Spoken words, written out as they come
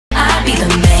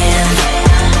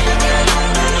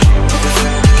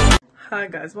Hi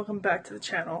guys, welcome back to the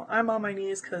channel. I'm on my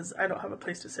knees because I don't have a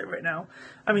place to sit right now.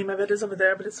 I mean, my bed is over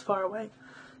there, but it's far away,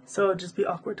 so it'd just be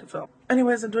awkward to film.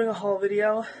 Anyways, I'm doing a haul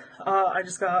video. I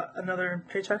just got another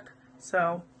paycheck,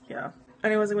 so yeah.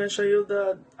 Anyways, I'm going to show you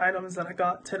the items that I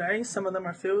got today. Some of them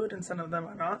are food and some of them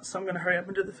are not, so I'm going to hurry up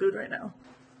and do the food right now.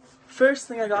 First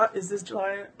thing I got is this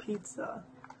giant pizza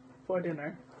for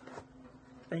dinner.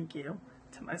 Thank you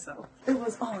to myself. It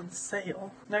was on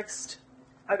sale. Next,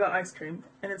 I got ice cream,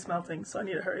 and it's melting, so I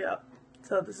need to hurry up.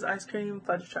 So this is ice cream,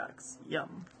 fudge tracks,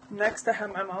 yum. Next, I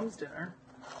have my mom's dinner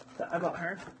that I bought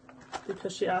her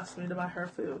because she asked me to buy her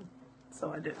food,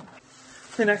 so I did.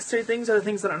 The next three things are the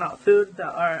things that are not food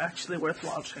that are actually worth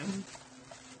watching.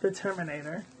 The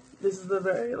Terminator. This is the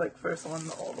very first one,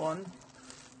 the old one.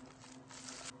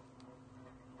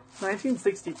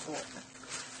 1964.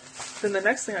 Then the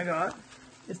next thing I got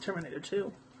is Terminator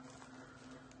 2.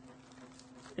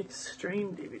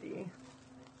 Extreme DVD.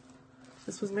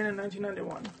 This was made in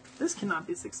 1991. This cannot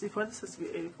be 64, this has to be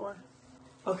 84.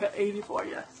 Okay, 84,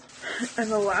 yes.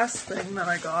 And the last thing that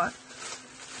I got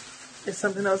is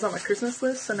something that was on my Christmas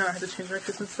list, so now I had to change my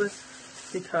Christmas list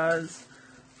because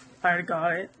I already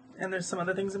got it, and there's some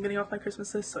other things I'm getting off my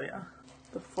Christmas list, so yeah.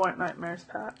 The Fortnitemares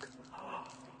pack.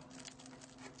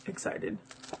 Excited.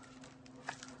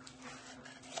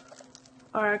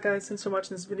 Alright guys, thanks for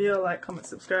watching this video. Like, comment,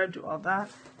 subscribe, do all that.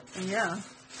 And yeah.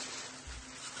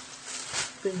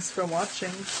 Thanks for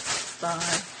watching.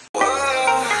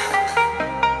 Bye.